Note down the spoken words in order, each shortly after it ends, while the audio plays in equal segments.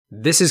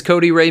This is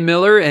Cody Ray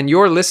Miller, and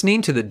you're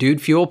listening to the Dude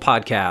Fuel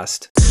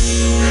Podcast.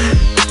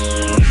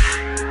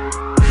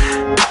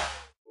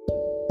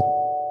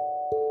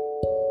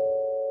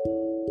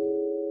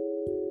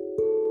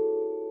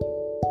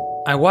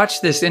 I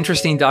watched this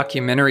interesting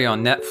documentary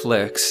on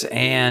Netflix,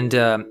 and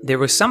there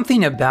was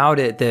something about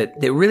it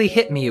that really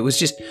hit me. It was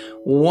just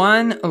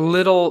one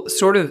little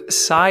sort of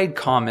side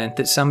comment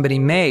that somebody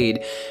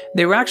made.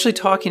 They were actually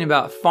talking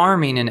about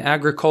farming and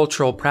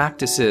agricultural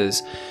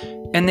practices,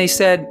 and they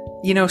said,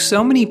 you know,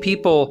 so many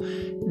people,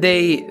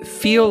 they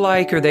feel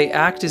like, or they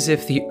act as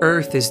if the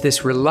earth is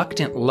this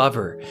reluctant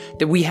lover,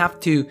 that we have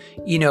to,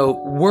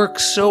 work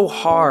so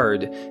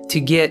hard to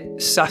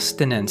get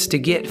sustenance, to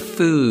get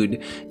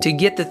food, to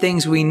get the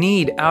things we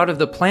need out of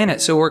the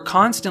planet. So we're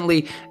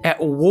constantly at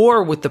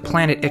war with the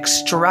planet,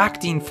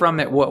 extracting from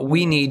it what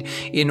we need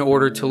in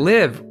order to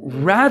live,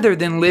 rather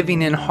than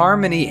living in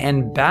harmony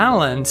and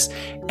balance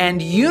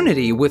and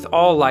unity with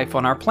all life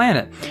on our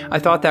planet. I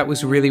thought that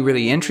was really,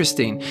 really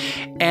interesting.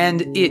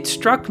 And it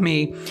struck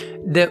me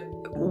that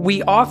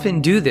we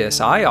often do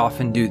this, I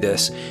often do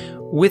this,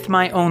 with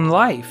my own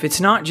life. It's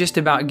not just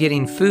about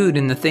getting food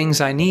and the things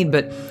I need,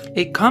 but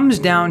it comes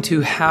down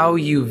to how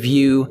you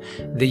view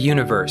the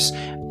universe.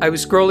 I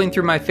was scrolling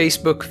through my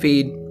Facebook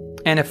feed,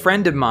 and a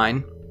friend of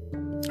mine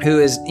who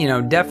has,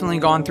 definitely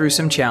gone through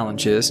some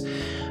challenges,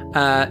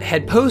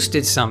 had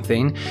posted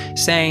something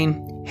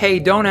saying, hey,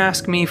 don't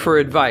ask me for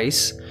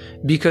advice,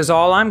 because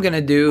all I'm going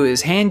to do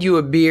is hand you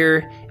a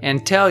beer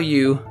and tell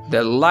you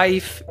that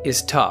life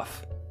is tough.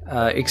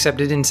 Except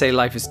it didn't say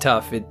life is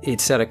tough. It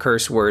said a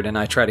curse word, and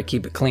I try to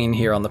keep it clean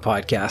here on the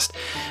podcast.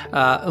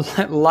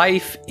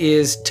 Life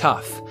is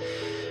tough.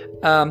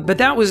 But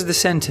that was the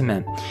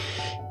sentiment.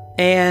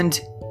 And,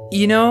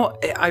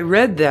 I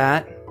read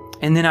that,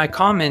 and then I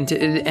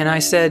commented, and I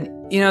said,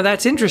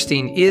 that's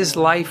interesting. Is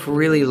life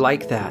really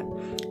like that?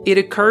 It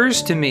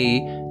occurs to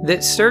me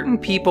that certain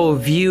people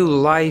view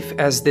life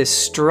as this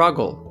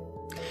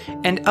struggle,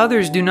 and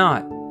others do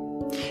not.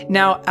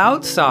 Now,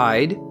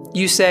 outside,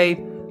 you say,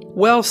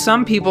 well,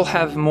 some people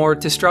have more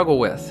to struggle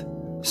with.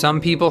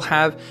 Some people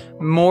have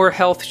more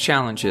health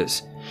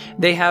challenges.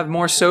 They have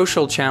more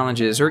social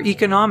challenges or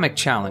economic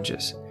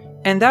challenges.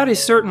 And that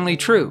is certainly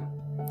true.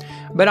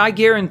 But I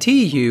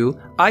guarantee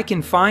you, I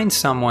can find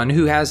someone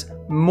who has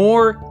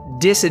more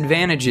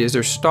disadvantages,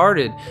 or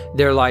started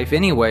their life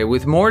anyway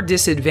with more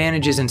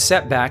disadvantages and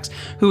setbacks,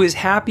 who is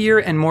happier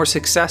and more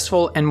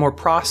successful and more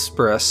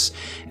prosperous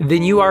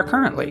than you are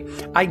currently.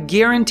 I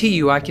guarantee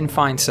you I can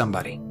find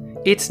somebody.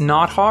 It's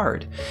not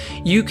hard.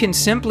 You can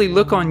simply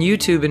look on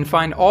YouTube and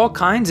find all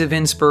kinds of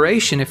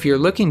inspiration if you're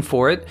looking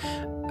for it.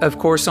 Of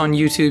course, on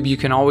YouTube, you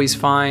can always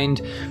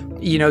find,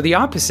 the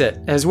opposite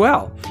as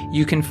well.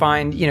 You can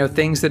find,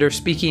 things that are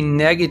speaking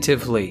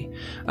negatively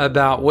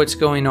about what's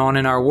going on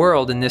in our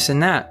world and this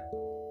and that.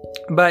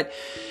 But,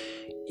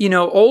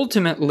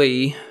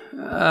 ultimately,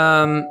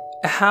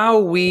 how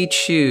we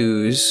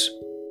choose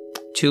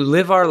to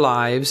live our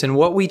lives and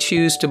what we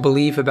choose to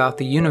believe about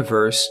the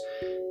universe,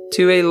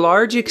 to a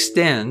large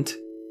extent,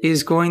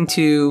 is going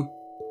to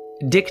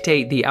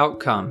dictate the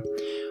outcome.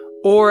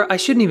 Or I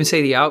shouldn't even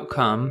say the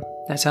outcome.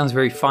 That sounds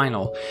very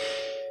final.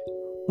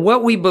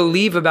 What we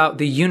believe about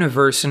the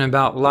universe and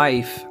about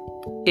life,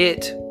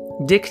 it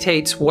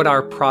dictates what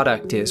our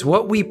product is,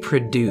 what we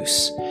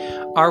produce.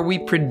 Are we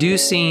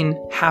producing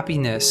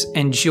happiness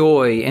and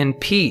joy and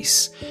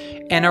peace?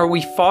 And are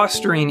we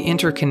fostering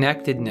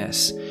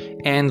interconnectedness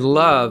and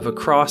love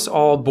across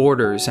all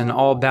borders and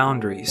all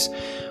boundaries?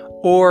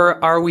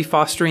 Or are we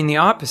fostering the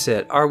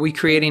opposite? Are we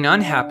creating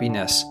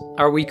unhappiness?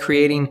 Are we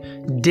creating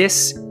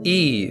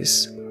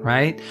dis-ease,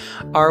 right?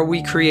 Are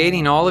we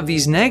creating all of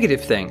these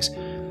negative things?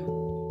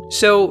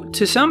 So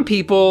to some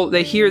people,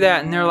 they hear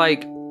that and they're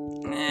like,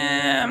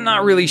 I'm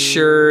not really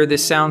sure.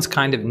 This sounds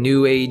kind of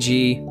new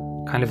agey,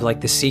 kind of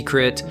like The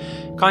Secret,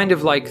 kind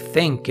of like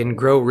Think and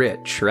Grow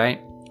Rich,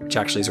 right? Which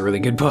actually is a really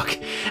good book.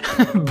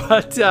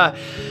 But,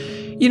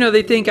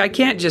 they think I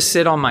can't just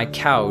sit on my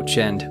couch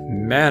and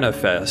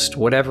manifest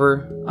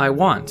whatever I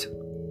want.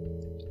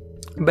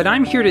 But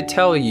I'm here to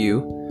tell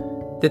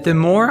you that the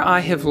more I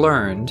have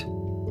learned,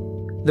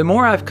 the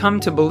more I've come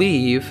to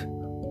believe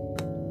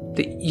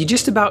that you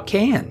just about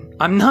can.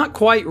 I'm not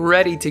quite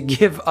ready to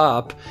give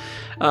up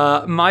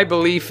my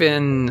belief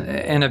in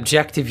an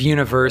objective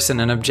universe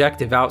and an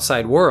objective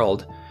outside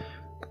world.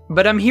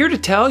 But I'm here to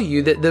tell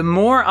you that the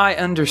more I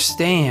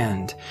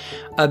understand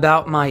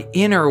about my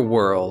inner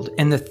world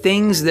and the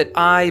things that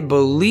I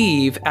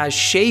believe as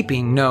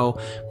shaping,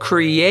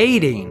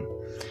 creating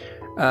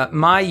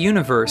my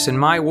universe and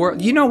my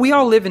world. We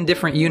all live in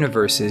different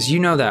universes. You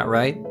know that,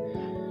 right?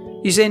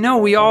 You say, no,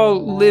 we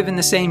all live in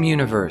the same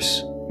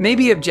universe.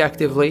 Maybe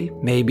objectively,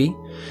 maybe.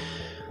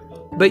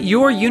 But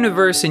your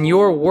universe and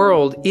your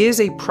world is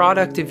a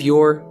product of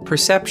your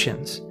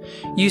perceptions.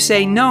 You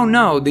say,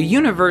 no, the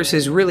universe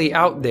is really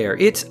out there.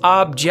 It's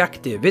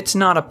objective. It's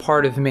not a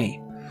part of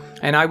me.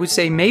 And I would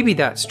say maybe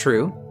that's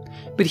true.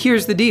 But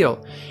here's the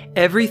deal.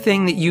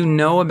 Everything that you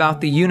know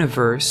about the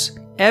universe,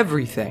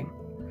 everything,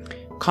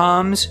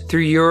 comes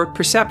through your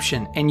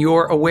perception and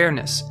your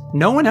awareness.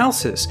 No one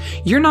else's.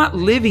 You're not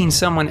living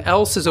someone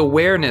else's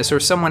awareness or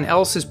someone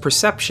else's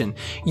perception.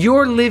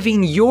 You're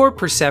living your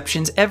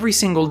perceptions every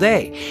single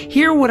day.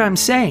 Hear what I'm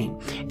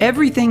saying.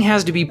 Everything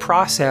has to be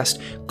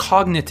processed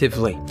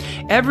cognitively.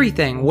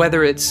 Everything,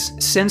 whether it's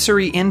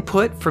sensory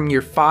input from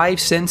your five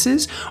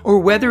senses or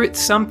whether it's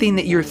something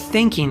that you're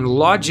thinking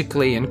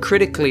logically and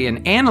critically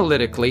and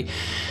analytically,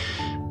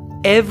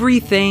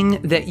 everything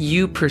that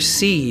you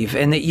perceive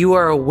and that you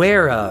are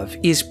aware of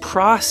is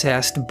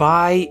processed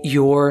by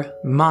your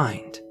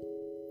mind.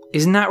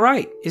 Isn't that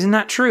right? Isn't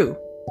that true?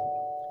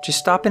 Just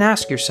stop and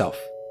ask yourself,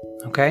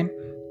 okay?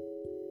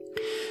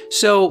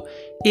 So,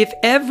 if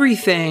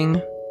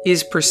everything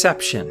is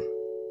perception,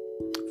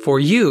 for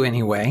you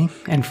anyway,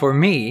 and for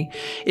me,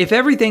 if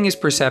everything is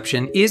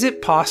perception, is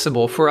it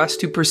possible for us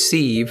to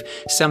perceive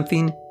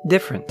something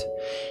different?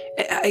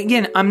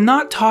 Again, I'm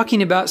not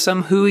talking about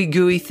some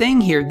hooey-gooey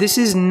thing here. This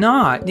is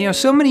not,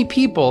 so many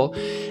people,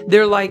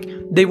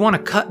 they want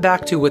to cut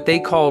back to what they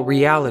call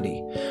reality.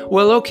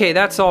 Well, okay,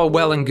 that's all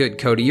well and good,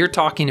 Cody. You're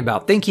talking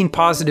about thinking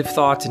positive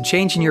thoughts and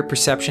changing your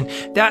perception.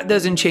 That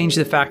doesn't change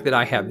the fact that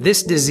I have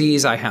this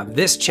disease, I have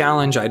this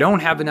challenge, I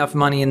don't have enough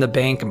money in the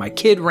bank, and my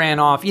kid ran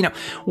off.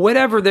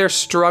 Whatever their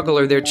struggle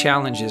or their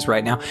challenge is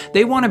right now,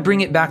 they want to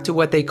bring it back to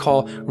what they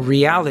call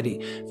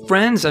reality.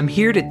 Friends, I'm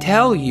here to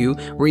tell you,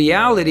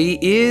 reality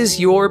is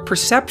your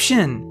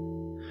perception.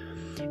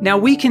 Now,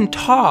 we can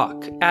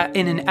talk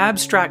in an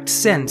abstract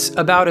sense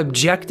about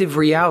objective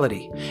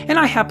reality, and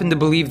I happen to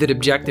believe that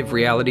objective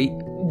reality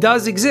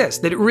does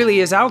exist, that it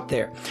really is out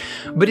there.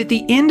 But at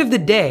the end of the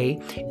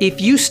day, if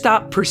you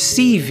stop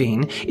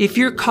perceiving, if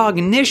your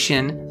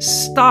cognition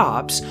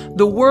stops,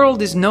 the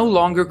world is no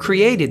longer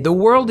created. The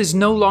world is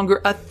no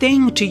longer a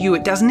thing to you.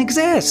 It doesn't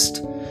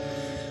exist.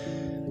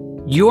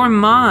 Your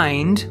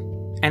mind,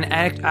 and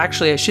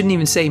actually I shouldn't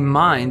even say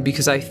mind,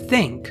 because I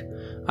think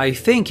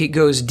it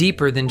goes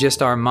deeper than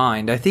just our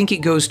mind. I think it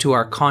goes to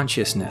our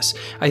consciousness.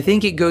 I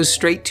think it goes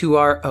straight to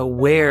our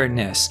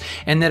awareness,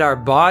 and that our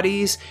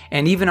bodies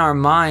and even our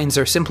minds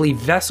are simply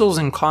vessels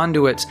and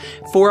conduits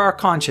for our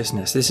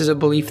consciousness. This is a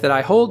belief that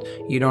I hold.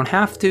 You don't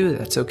have to,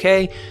 that's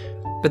okay.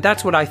 But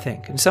that's what I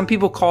think. And some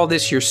people call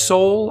this your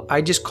soul.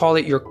 I just call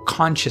it your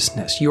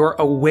consciousness, your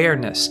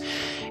awareness.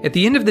 At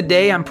the end of the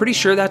day, I'm pretty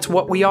sure that's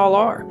what we all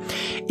are.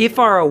 If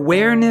our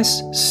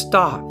awareness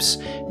stops,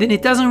 then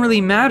it doesn't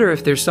really matter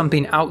if there's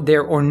something out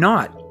there or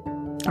not.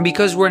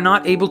 Because we're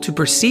not able to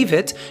perceive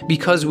it,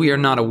 because we are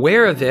not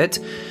aware of it,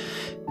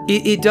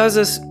 it does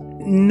us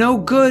no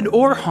good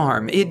or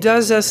harm. It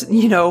does us,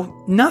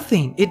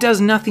 nothing. It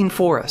does nothing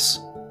for us.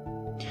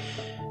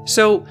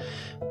 So,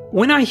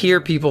 when I hear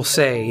people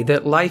say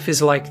that life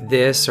is like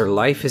this or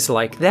life is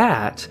like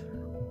that,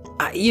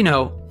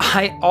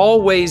 I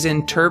always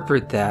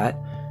interpret that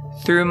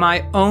through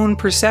my own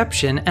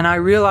perception, and I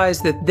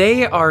realize that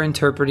they are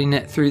interpreting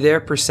it through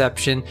their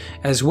perception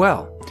as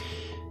well.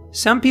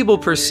 Some people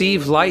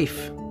perceive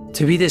life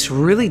to be this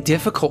really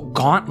difficult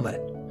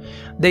gauntlet.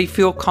 They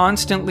feel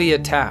constantly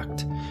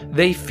attacked.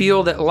 They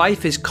feel that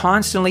life is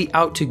constantly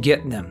out to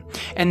get them,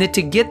 and that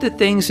to get the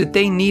things that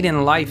they need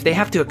in life, they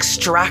have to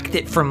extract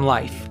it from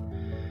life.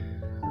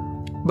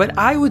 But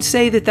I would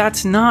say that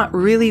that's not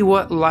really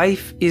what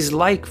life is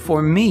like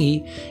for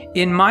me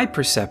in my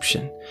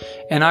perception.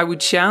 And I would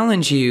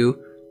challenge you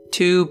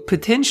to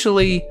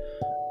potentially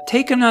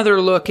take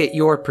another look at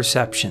your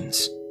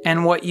perceptions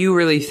and what you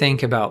really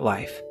think about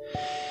life.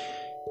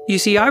 You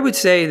see, I would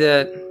say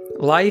that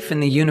life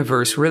and the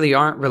universe really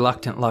aren't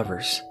reluctant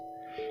lovers.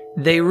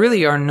 They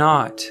really are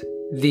not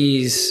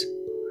these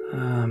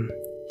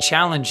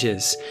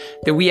challenges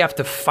that we have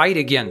to fight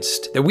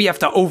against, that we have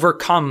to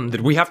overcome,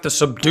 that we have to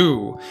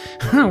subdue,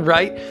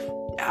 right?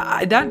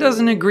 That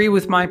doesn't agree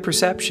with my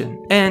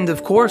perception. And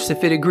of course,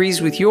 if it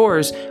agrees with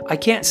yours, I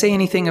can't say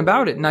anything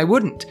about it, and I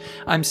wouldn't.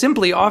 I'm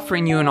simply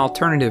offering you an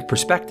alternative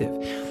perspective.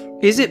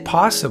 Is it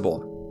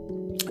possible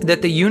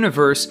that the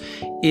universe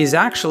is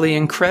actually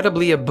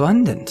incredibly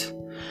abundant?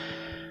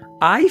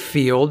 I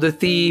feel that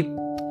the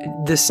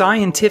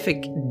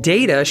scientific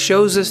data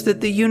shows us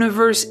that the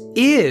universe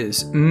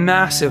is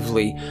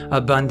massively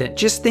abundant.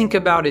 Just think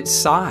about its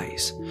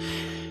size.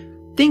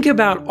 Think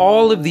about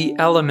all of the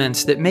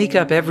elements that make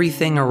up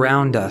everything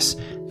around us.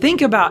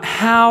 Think about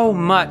how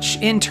much,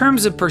 in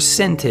terms of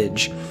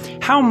percentage,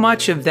 how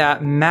much of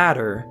that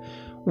matter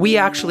we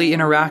actually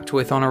interact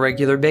with on a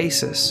regular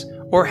basis,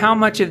 or how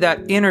much of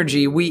that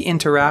energy we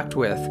interact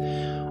with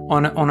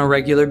on a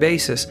regular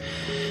basis.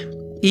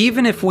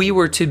 Even if we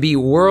were to be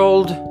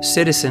world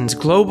citizens,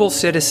 global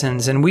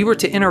citizens, and we were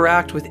to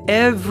interact with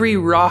every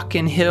rock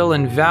and hill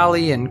and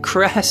valley and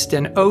crest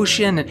and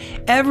ocean and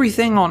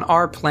everything on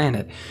our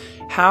planet,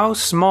 how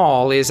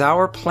small is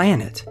our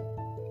planet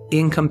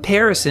in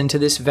comparison to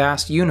this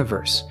vast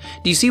universe?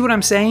 Do you see what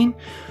I'm saying?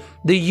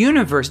 The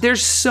universe,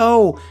 there's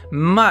so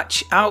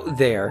much out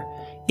there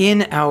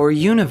in our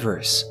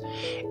universe.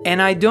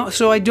 And I don't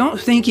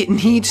think it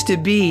needs to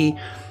be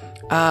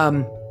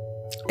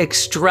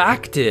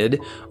extracted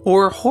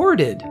or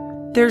hoarded.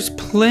 There's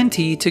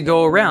plenty to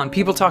go around.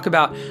 People talk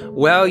about,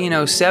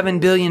 7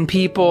 billion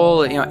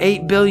people,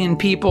 8 billion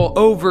people,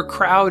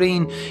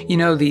 overcrowding,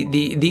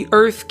 the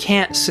earth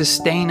can't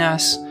sustain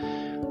us.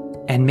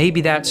 And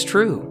maybe that's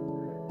true.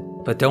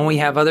 But don't we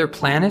have other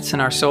planets in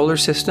our solar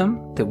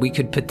system that we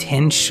could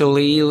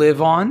potentially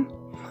live on?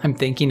 I'm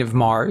thinking of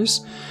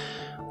Mars.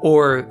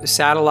 Or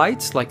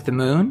satellites like the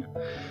moon.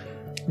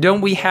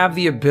 Don't we have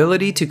the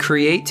ability to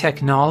create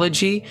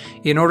technology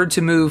in order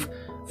to move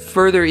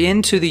further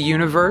into the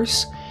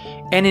universe,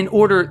 and in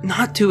order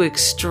not to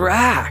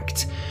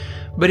extract,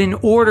 but in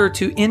order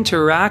to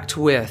interact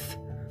with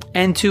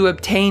and to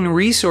obtain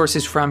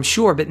resources from,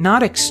 sure, but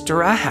not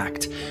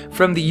extract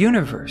from the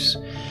universe?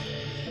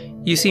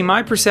 You see,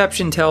 my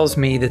perception tells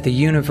me that the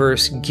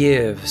universe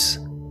gives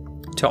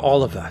to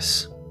all of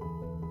us.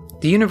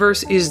 The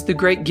universe is the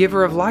great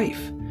giver of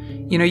life.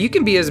 You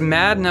can be as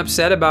mad and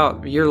upset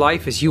about your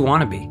life as you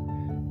want to be.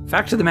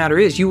 Fact of the matter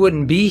is, you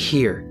wouldn't be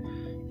here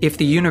if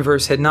the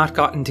universe had not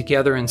gotten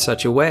together in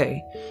such a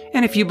way.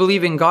 And if you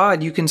believe in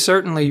God, you can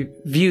certainly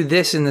view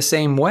this in the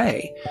same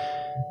way,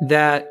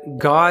 that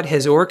God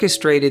has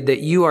orchestrated that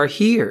you are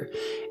here.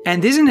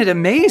 And isn't it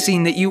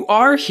amazing that you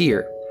are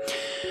here?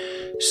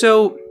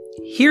 So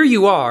here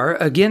you are,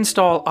 against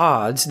all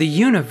odds, the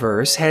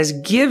universe has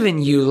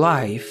given you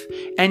life,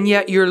 and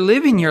yet you're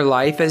living your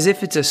life as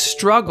if it's a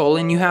struggle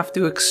and you have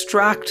to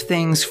extract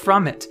things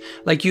from it.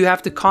 Like you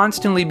have to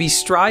constantly be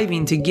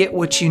striving to get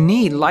what you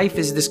need. Life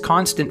is this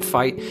constant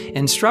fight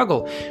and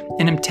struggle.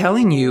 And I'm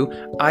telling you,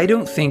 I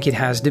don't think it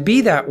has to be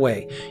that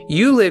way.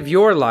 You live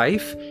your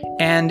life,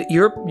 and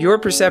your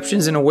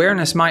perceptions and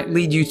awareness might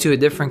lead you to a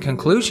different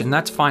conclusion.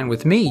 That's fine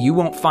with me. You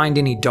won't find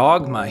any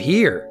dogma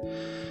here.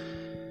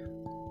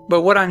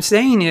 But what I'm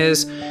saying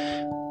is,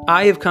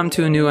 I have come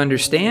to a new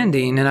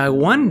understanding, and I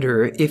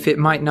wonder if it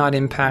might not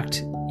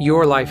impact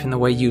your life in the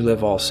way you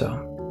live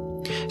also.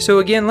 So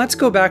again, let's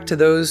go back to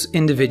those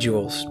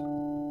individuals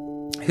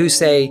who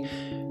say,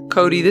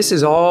 Cody, this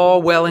is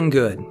all well and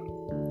good.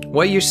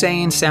 What you're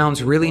saying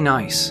sounds really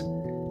nice,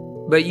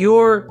 but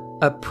you're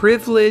a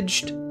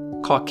privileged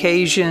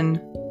Caucasian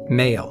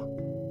male.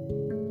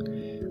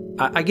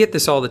 I get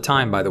this all the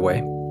time, by the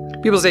way.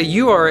 People say,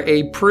 you are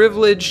a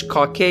privileged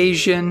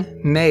Caucasian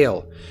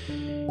male.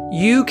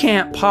 You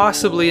can't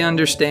possibly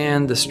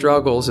understand the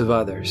struggles of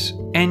others.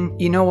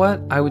 And you know what?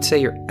 I would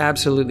say you're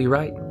absolutely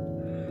right.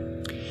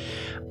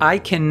 I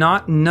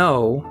cannot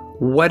know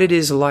what it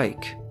is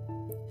like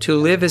to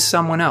live as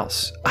someone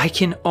else. I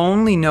can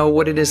only know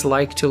what it is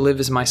like to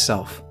live as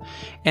myself.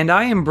 And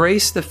I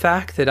embrace the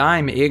fact that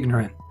I'm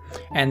ignorant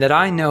and that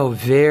I know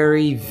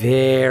very,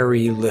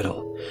 very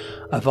little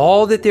of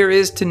all that there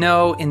is to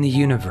know in the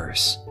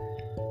universe.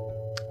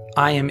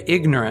 I am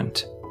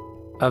ignorant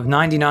of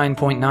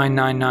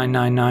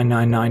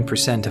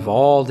 99.9999999% of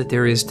all that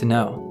there is to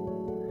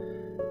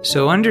know.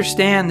 So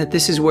understand that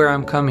this is where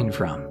I'm coming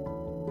from.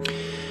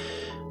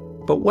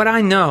 But what I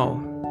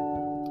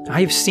know,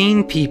 I've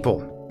seen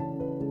people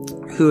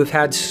who have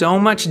had so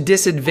much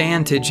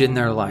disadvantage in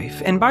their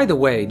life. And by the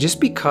way,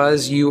 just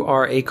because you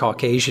are a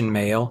Caucasian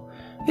male,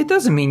 it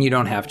doesn't mean you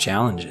don't have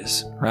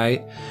challenges,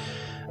 right?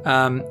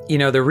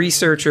 The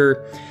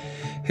researcher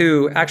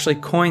who actually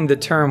coined the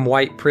term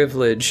white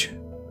privilege,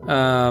 they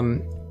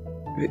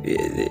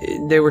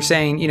were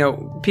saying,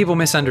 people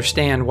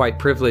misunderstand white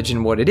privilege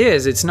and what it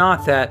is. It's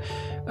not that,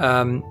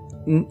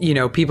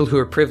 people who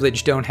are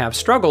privileged don't have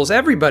struggles.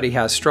 Everybody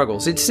has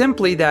struggles. It's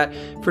simply that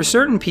for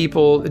certain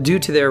people, due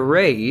to their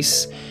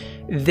race,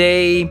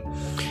 they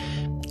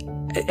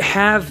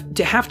have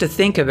to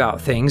think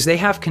about things. They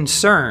have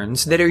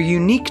concerns that are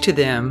unique to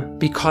them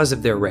because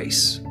of their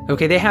race.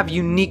 Okay, they have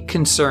unique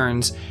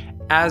concerns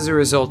as a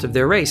result of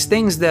their race.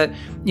 Things that,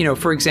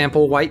 for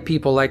example, white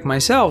people like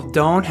myself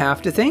don't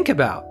have to think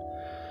about.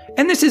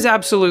 And this is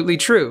absolutely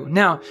true.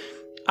 Now,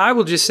 I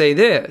will just say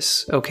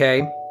this,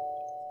 okay?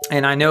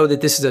 And I know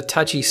that this is a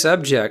touchy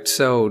subject,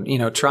 so,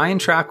 try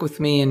and track with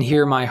me and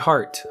hear my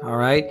heart, all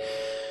right?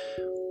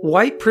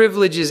 White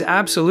privilege is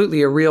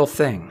absolutely a real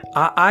thing.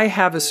 I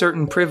have a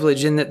certain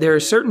privilege in that there are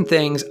certain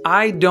things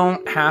I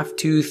don't have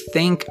to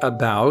think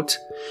about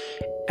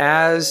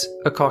as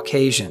a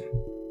Caucasian,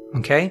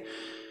 okay?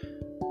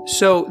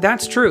 So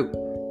that's true.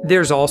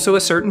 There's also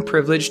a certain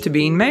privilege to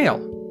being male.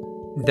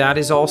 That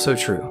is also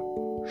true.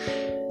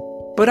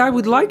 But I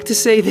would like to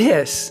say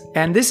this,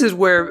 and this is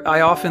where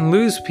I often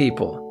lose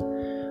people.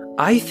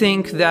 I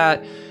think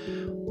that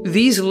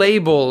these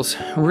labels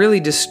really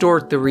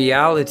distort the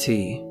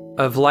reality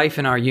of life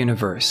in our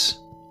universe.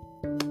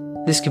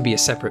 This could be a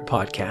separate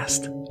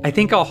podcast. I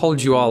think I'll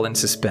hold you all in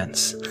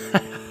suspense.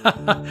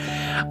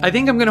 I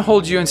think I'm going to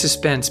hold you in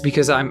suspense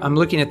because I'm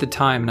looking at the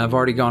time and I've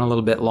already gone a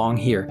little bit long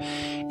here.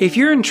 If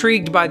you're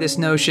intrigued by this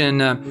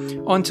notion,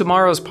 on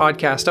tomorrow's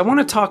podcast, I want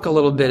to talk a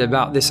little bit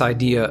about this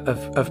idea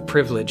of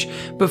privilege.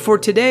 But for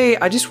today,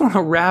 I just want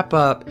to wrap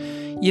up.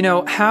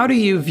 How do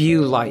you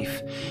view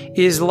life?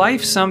 Is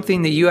life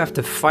something that you have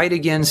to fight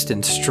against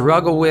and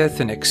struggle with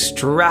and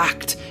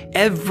extract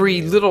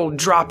every little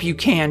drop you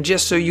can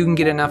just so you can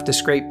get enough to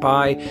scrape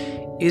by?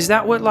 Is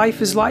that what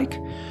life is like?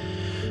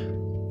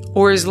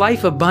 Or is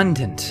life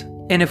abundant?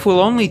 And if we'll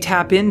only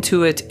tap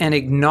into it and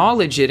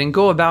acknowledge it and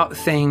go about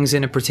things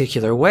in a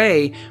particular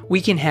way,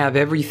 we can have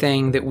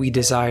everything that we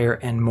desire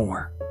and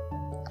more.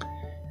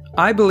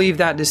 I believe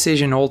that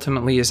decision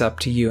ultimately is up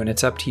to you, and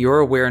it's up to your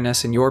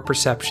awareness and your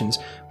perceptions.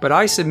 But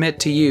I submit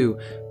to you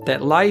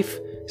that life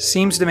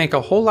seems to make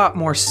a whole lot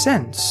more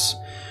sense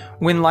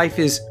when life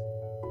is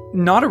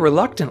not a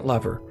reluctant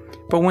lover,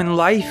 but when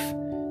life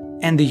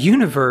and the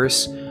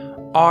universe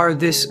are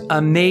this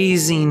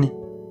amazing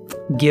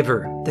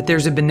giver, that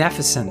there's a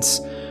beneficence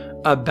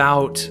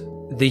about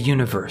the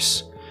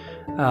universe.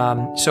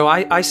 So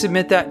I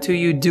submit that to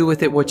you. Do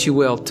with it what you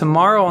will.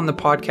 Tomorrow on the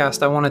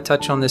podcast, I want to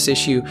touch on this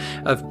issue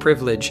of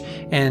privilege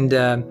and,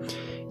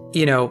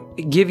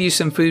 give you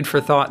some food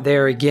for thought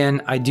there.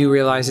 Again, I do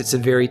realize it's a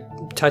very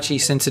touchy,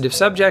 sensitive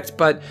subject,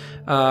 but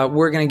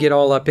we're going to get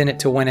all up in it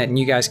to win it, and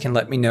you guys can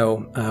let me know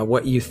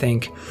what you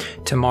think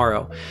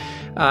tomorrow.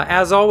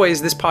 As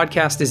always, this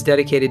podcast is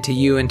dedicated to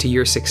you and to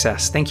your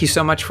success. Thank you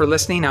so much for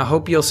listening. I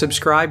hope you'll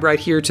subscribe right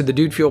here to the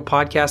Dude Fuel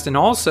podcast, and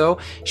also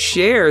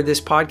share this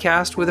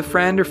podcast with a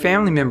friend or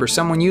family member,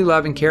 someone you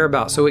love and care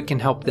about, so it can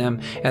help them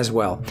as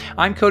well.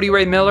 I'm Cody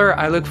Ray Miller.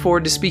 I look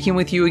forward to speaking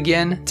with you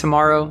again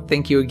tomorrow.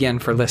 Thank you again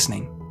for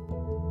listening.